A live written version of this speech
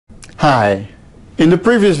Hi. In the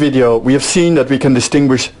previous video we have seen that we can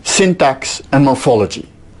distinguish syntax and morphology.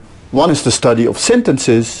 One is the study of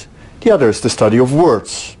sentences, the other is the study of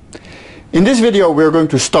words. In this video we are going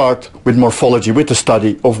to start with morphology, with the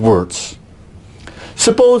study of words.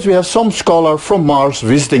 Suppose we have some scholar from Mars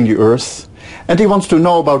visiting the Earth and he wants to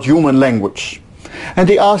know about human language. And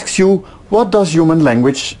he asks you, what does human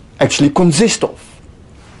language actually consist of?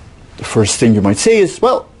 The first thing you might say is,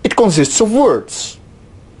 well, it consists of words.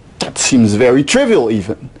 That seems very trivial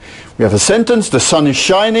even. We have a sentence, the sun is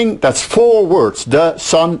shining, that's 4 words. The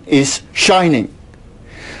sun is shining.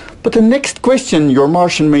 But the next question your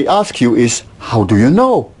Martian may ask you is, how do you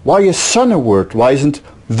know? Why is sun a word? Why isn't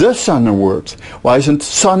the sun a word? Why isn't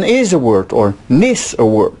sun is a word or nis a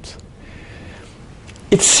word?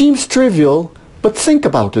 It seems trivial, but think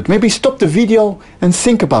about it. Maybe stop the video and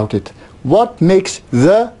think about it. What makes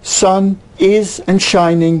the sun is and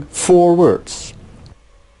shining 4 words?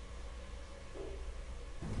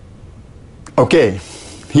 Okay,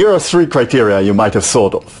 here are 3 criteria you might have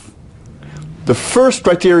thought of. The first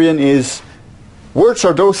criterion is, words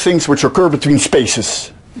are those things which occur between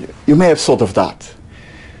spaces. You may have thought of that.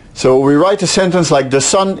 So we write a sentence like, the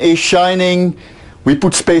sun is shining, we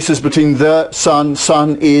put spaces between the sun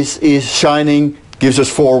is shining, gives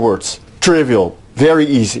us 4 words. Trivial, very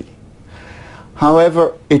easy.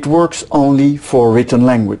 However, it works only for written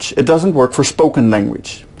language. It doesn't work for spoken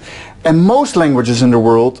language. And most languages in the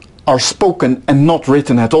world are spoken and not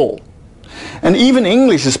written at all. And even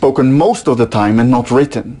English is spoken most of the time and not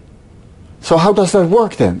written. So how does that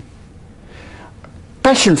work then?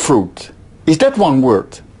 Passion fruit, is that 1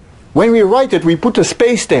 word? When we write it, we put a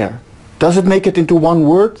space there. Does it make it into 1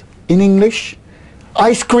 word in English?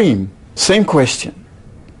 Ice cream, same question.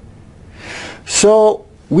 So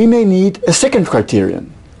we may need a second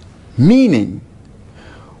criterion, meaning.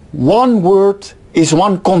 1 word is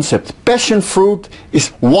 1 concept. Passion fruit is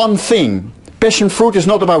 1 thing. Passion fruit is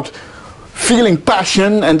not about feeling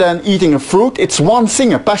passion and then eating a fruit. It's 1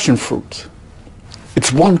 thing, a passion fruit.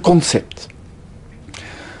 It's 1 concept.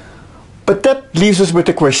 But that leaves us with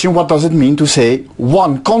the question, what does it mean to say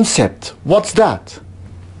 1 concept? What's that?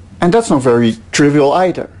 And that's not very trivial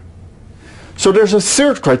either. So there's a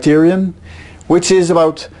third criterion, which is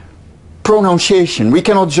about pronunciation. We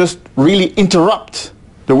cannot just really interrupt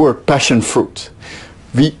the word passion fruit.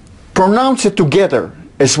 We pronounce it together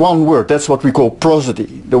as 1 word. That's what we call prosody,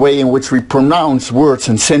 the way in which we pronounce words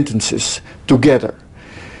and sentences together.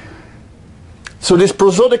 So this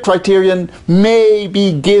prosodic criterion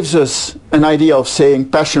maybe gives us an idea of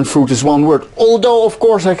saying passion fruit is 1 word. Although, of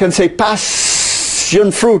course, I can say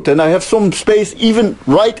passion fruit, and I have some space even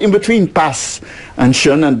right in between pass and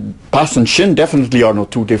pass and shin definitely are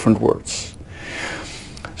not 2 different words.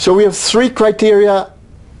 So we have 3 criteria,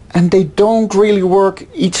 and they don't really work,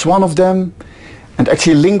 each one of them. And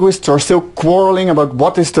actually linguists are still quarreling about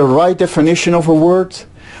what is the right definition of a word.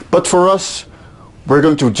 But for us, we're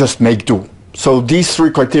going to just make do. So these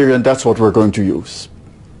 3 criteria, that's what we're going to use.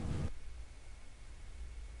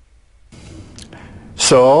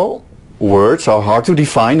 So, words are hard to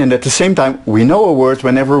define, and at the same time we know a word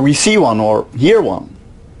whenever we see one or hear one.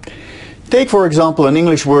 Take for example an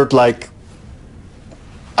English word like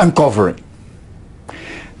uncovering.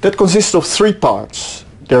 That consists of 3 parts.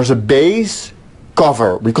 There's a base,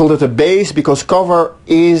 cover. We call it a base because cover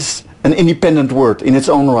is an independent word in its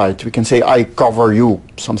own right. We can say I cover you,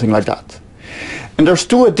 something like that. And there's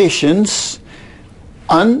 2 additions,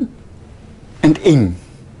 an and ing.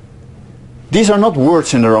 These are not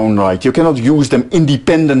words in their own right. You cannot use them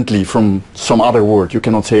independently from some other word. You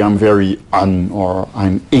cannot say I'm very un or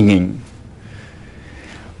I'm inging.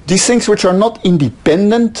 These things which are not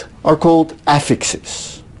independent are called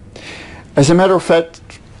affixes. As a matter of fact,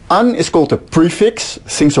 an is called a prefix.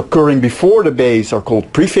 Things occurring before the base are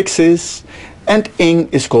called prefixes. And ing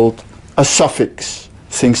is called a suffix.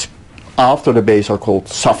 Things after the base are called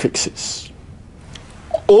suffixes.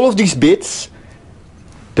 All of these bits,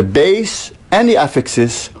 the base and the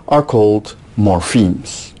affixes, are called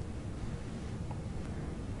morphemes.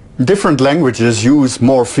 Different languages use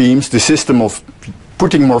morphemes, the system of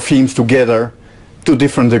putting morphemes together, to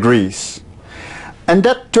different degrees. And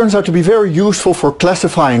that turns out to be very useful for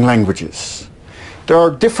classifying languages. There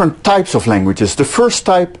are different types of languages. The first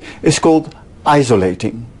type is called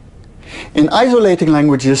isolating. In isolating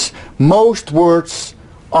languages, most words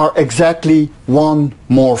are exactly 1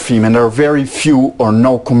 morpheme, and there are very few or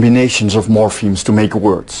no combinations of morphemes to make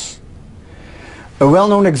words. A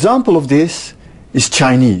well-known example of this is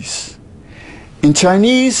Chinese. In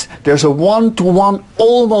Chinese, there's a 1-to-1,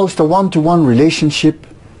 almost a 1-to-1 relationship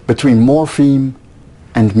between morpheme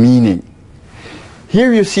and meaning.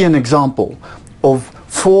 Here you see an example of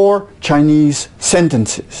 4 Chinese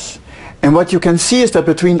sentences. And what you can see is that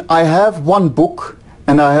between I have 1 book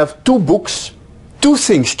and I have 2 books, 2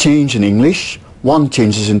 things change in English. 1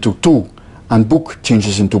 changes into 2 and book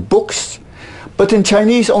changes into books. But in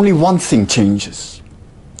Chinese only 1 thing changes.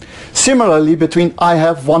 Similarly, between I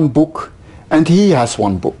have 1 book and he has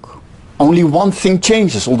 1 book. Only 1 thing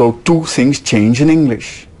changes, although 2 things change in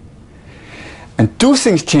English. And 2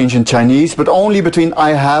 things change in Chinese, but only between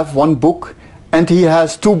I have 1 book and he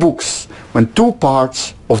has 2 books, when 2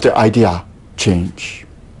 parts of the idea change.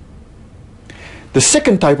 The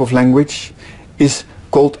second type of language is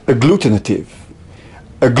called agglutinative.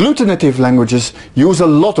 Agglutinative languages use a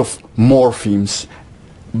lot of morphemes,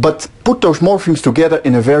 but put those morphemes together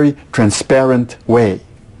in a very transparent way.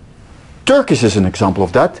 Turkish is an example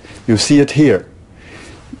of that. You see it here.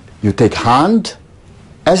 You take hand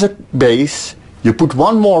as a base, you put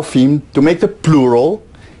 1 morpheme to make the plural,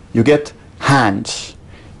 you get hands.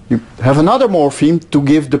 You have another morpheme to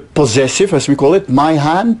give the possessive, as we call it, my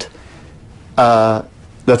hand.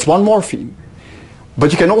 That's 1 morpheme.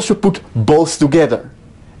 But you can also put both together.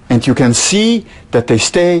 And you can see that they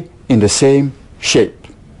stay in the same shape.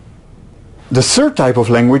 The third type of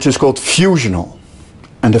language is called fusional.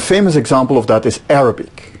 And the famous example of that is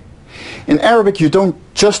Arabic. In Arabic you don't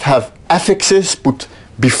just have affixes put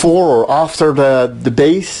before or after the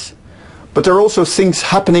base, but there are also things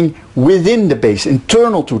happening within the base,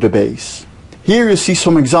 internal to the base. Here you see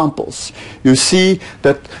some examples. You see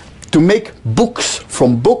that to make books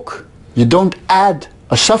from book, you don't add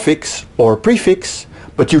a suffix or a prefix,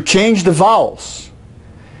 but you change the vowels.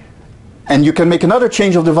 And you can make another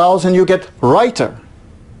change of the vowels and you get writer.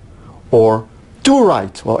 Or to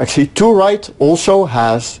write. Well, actually to write also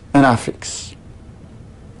has an affix.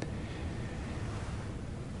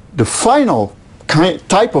 The final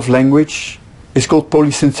type of language is called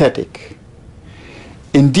polysynthetic.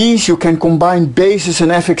 In these you can combine bases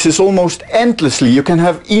and affixes almost endlessly. You can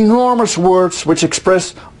have enormous words which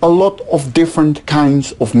express a lot of different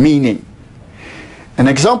kinds of meaning. An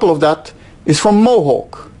example of that is from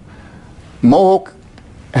Mohawk. Mohawk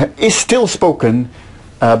is still spoken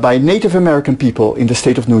by Native American people in the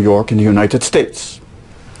state of New York in the United States.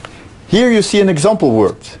 Here you see an example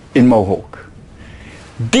word in Mohawk.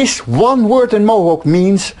 This 1 word in Mohawk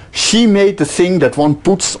means she made the thing that one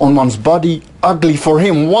puts on one's body ugly for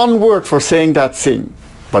him. 1 word for saying that thing,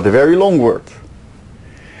 but a very long word.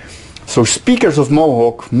 So speakers of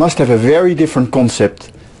Mohawk must have a very different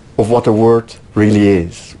concept of what a word really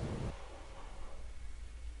is.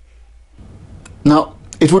 Now,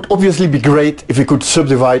 it would obviously be great if we could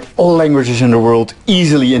subdivide all languages in the world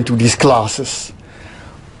easily into these classes.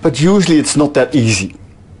 But usually it's not that easy.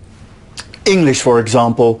 English, for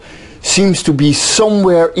example, seems to be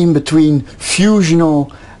somewhere in between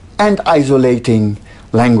fusional and isolating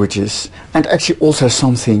languages, and actually also has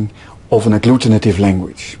something of an agglutinative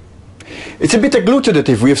language. It's a bit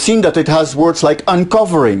agglutinative. We have seen that it has words like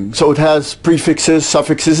uncovering, so it has prefixes,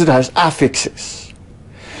 suffixes, it has affixes.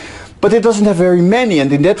 But it doesn't have very many,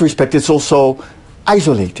 and in that respect it's also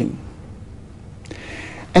isolating.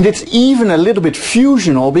 And it's even a little bit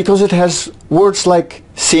fusional because it has words like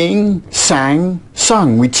sing, sang,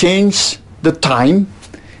 sung. We change the time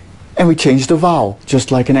and we change the vowel, just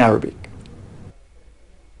like in Arabic.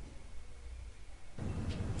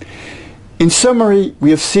 In summary,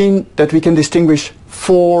 we have seen that we can distinguish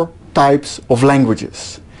 4 types of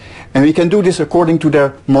languages. And we can do this according to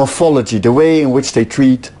their morphology, the way in which they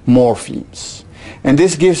treat morphemes. And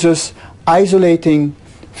this gives us isolating,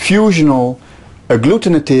 fusional,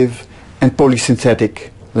 agglutinative and polysynthetic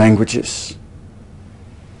languages.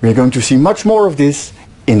 We are going to see much more of this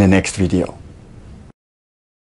in the next video.